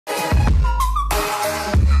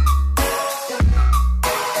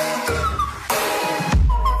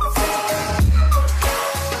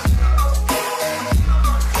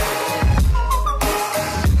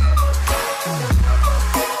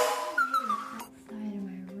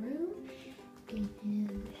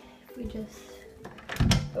just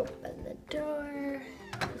open the door.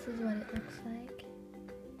 This is what it looks like.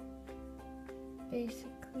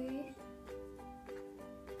 Basically,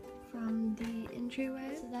 from the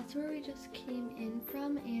entryway. So that's where we just came in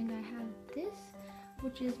from, and I have this,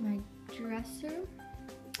 which is my dresser.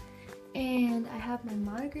 And I have my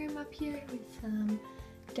monogram up here with some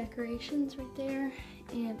decorations right there,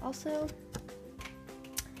 and also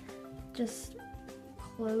just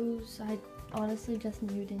clothes. I honestly just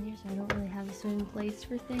moved in here, so I don't really have a certain place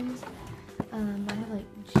for things. I have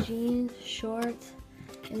like jeans, shorts,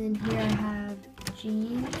 and then here I have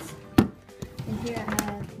jeans, and here I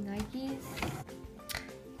have Nikes,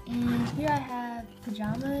 and here I have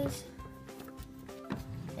pajamas,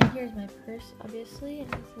 and here's my purse, obviously,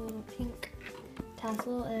 and it's a little pink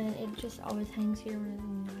tassel, and it just always hangs here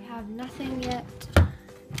when I have nothing yet.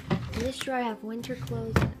 In this drawer I have winter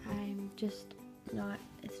clothes that I'm just not,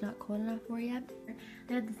 it's not cold enough for yet.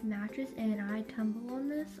 I have this mattress, and I tumble on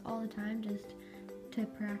this all the time just to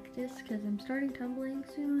practice because I'm starting tumbling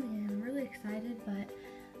soon, and I'm really excited. But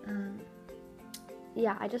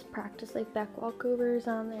yeah, I just practice like back walkovers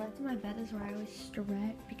on there. That's my bed is where I always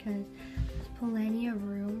stretch because there's plenty of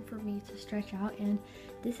room for me to stretch out. And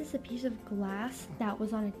this is a piece of glass that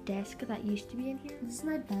was on a desk that used to be in here. This is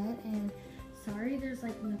my bed, and sorry there's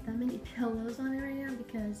like not that many pillows on it right now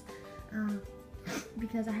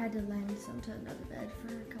because I had to lend some to another bed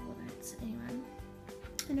for a couple of nights. Anyway,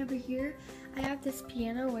 and over here I have this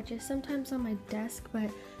piano, which is sometimes on my desk but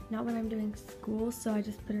not when I'm doing school, so I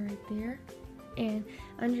just put it right there. And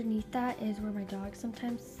underneath that is where my dog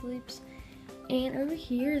sometimes sleeps. And over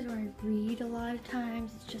here is where I read a lot of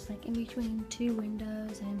times. It's just like in between two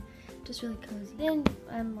windows and just really cozy. Then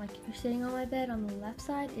like if you're sitting on my bed, on the left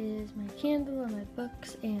side is my candle and my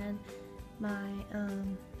books and my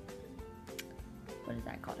what is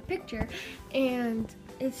that called? A picture. And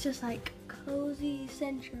it's just like cozy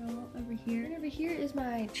central over here. And over here is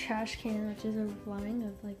my trash can, which is overflowing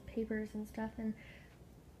of like papers and stuff and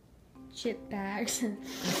chip bags and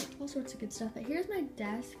all sorts of good stuff. But here's my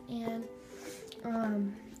desk, and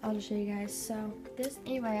I'll just show you guys. So this,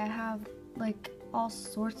 anyway, I have like all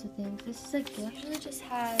sorts of things. This is a gift. It usually just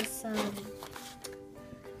has some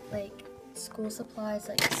like school supplies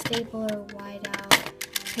like stapler, whiteout,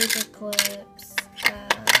 paper clips,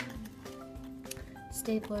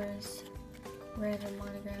 staplers, random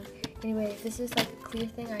monogram. Anyway, this is like a clear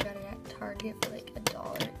thing. I got it at Target for like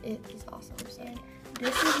 $1. It is awesome. So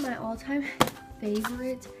this is my all-time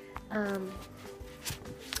favorite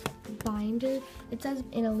binder. It says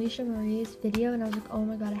in Alicia Marie's video, and I was like, oh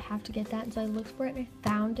my god, I have to get that. And so I looked for it and I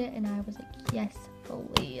found it, and I was like, yes,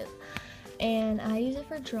 please. And I use it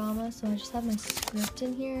for drama, so I just have my script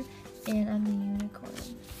in here, and I'm the unicorn.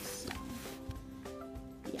 So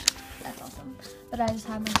yeah, that's awesome. But I just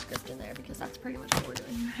have my script in there because that's pretty much what we're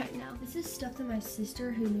doing right now. This is stuff that my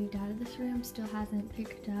sister, who moved out of this room, still hasn't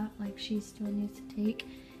picked up. Like, she still needs to take.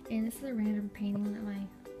 And this is a random painting that my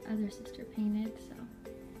other sister painted, so.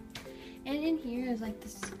 And in here is like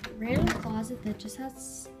this random closet that just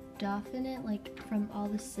has stuff in it, like from all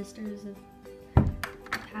the sisters of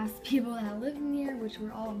past people that live in here, which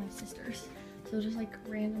were all my sisters. So just like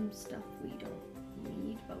random stuff we don't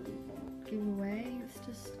need, but we won't give away. It's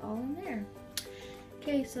just all in there.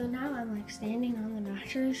 Okay, so now I'm like standing on the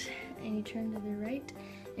mattress, and you turn to the right,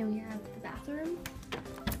 and we have the bathroom,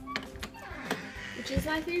 which is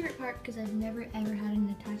my favorite part because I've never ever had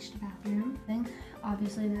an attached bathroom thing.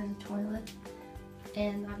 Obviously there's a toilet,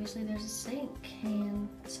 and obviously there's a sink, and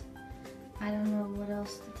I don't know what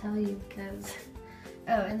else to tell you because,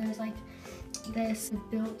 oh, and there's like this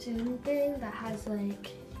built-in thing that has like,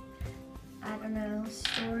 I don't know,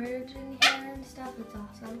 storage in here and stuff. It's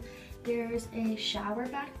awesome. There's a shower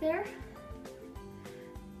back there.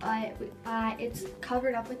 It's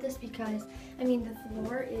covered up with this because, I mean, the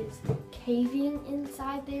floor is caving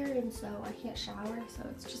inside there, and so I can't shower, so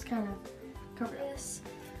it's just kind of covered. This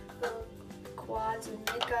quads and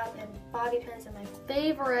makeup and body pins, and my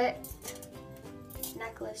favorite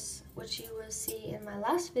necklace, which you will see in my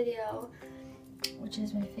last video, which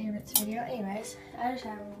is my favorites video. Anyways, I just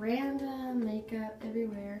have random makeup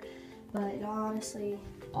everywhere, but it honestly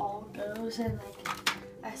all goes in like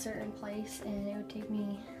a certain place, and it would take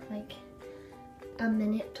me like a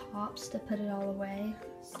minute tops to put it all away.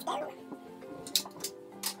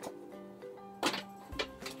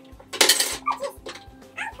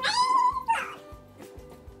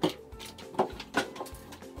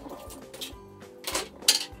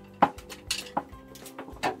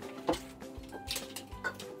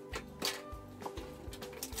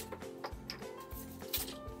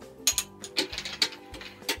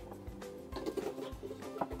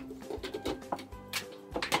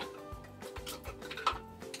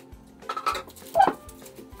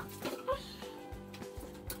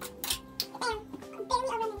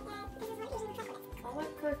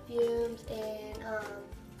 perfumes and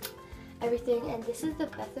everything, and this is the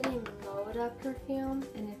Bethany Moda perfume,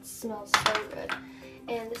 and it smells so good.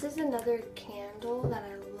 And this is another candle that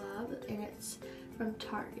I love, and it's from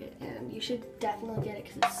Target, and you should definitely get it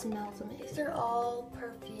because it smells amazing. These are all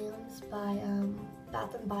perfumes by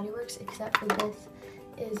Bath and Body Works, except for this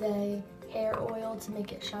is a hair oil to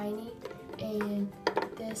make it shiny, and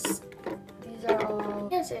these are all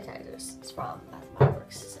hand sanitizers. It's from Bath and Body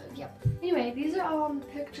Works, so yep. Anyway, these are all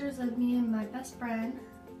pictures of me and my best friend.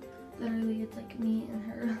 Literally, it's like me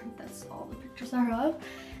and her. That's all the pictures are of.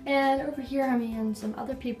 And over here are me and some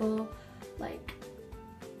other people. Like,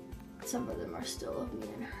 some of them are still of me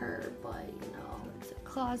and her, but you know, it's a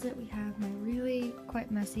closet. We have my really quite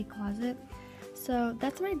messy closet. So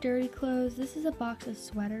that's my dirty clothes. This is a box of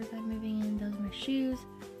sweaters I'm moving in. Those are my shoes,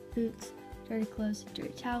 boots, dirty clothes, dirty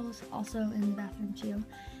towels, also in the bathroom too.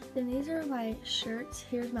 Then these are my shirts.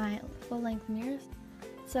 Here's my full-length mirrors.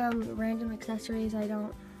 Some random accessories I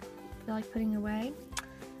don't feel like putting away.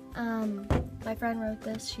 My friend wrote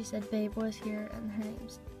this. She said babe was here, and her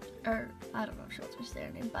name's, or I don't know if she wants me to say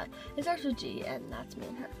her name, but it starts with G, and that's me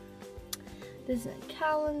and her. This is a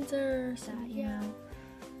calendar, so you know.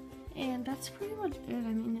 And that's pretty much it.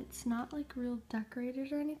 I mean, it's not like real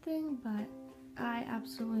decorated or anything, but I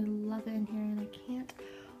absolutely love it in here, and I can't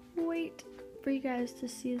wait for you guys to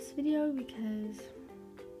see this video because...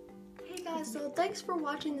 Hey guys, so thanks for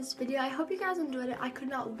watching this video. I hope you guys enjoyed it. I could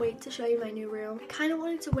not wait to show you my new room. I kind of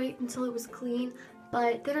wanted to wait until it was clean,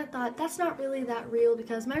 but then I thought that's not really that real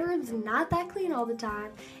because my room's not that clean all the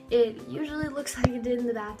time. It usually looks like it did in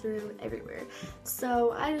the bathroom everywhere.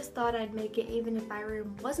 So I just thought I'd make it even if my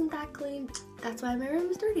room wasn't that clean. That's why my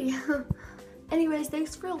room is dirty. Anyways,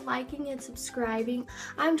 thanks for liking and subscribing.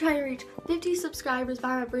 I'm trying to reach 50 subscribers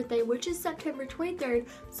by my birthday, which is September 23rd.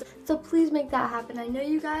 So please make that happen. I know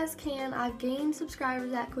you guys can. I've gained subscribers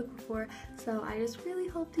that quick before. So I just really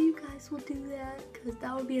hope that you guys will do that because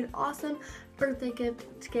that would be an awesome birthday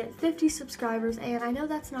gift to get 50 subscribers. And I know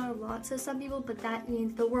that's not a lot to some people, but that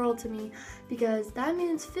means the world to me because that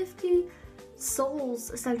means 50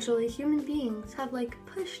 souls, essentially human beings, have like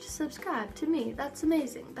pushed subscribe to me. That's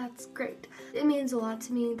amazing. That's great. It means a lot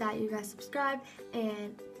to me that you guys subscribe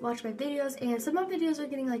and watch my videos, and some of my videos are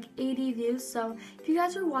getting like 80 views. So if you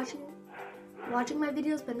guys are watching my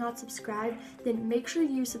videos but not subscribed, then make sure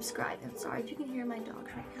you subscribe. I'm sorry if you can hear my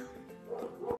dogs right now.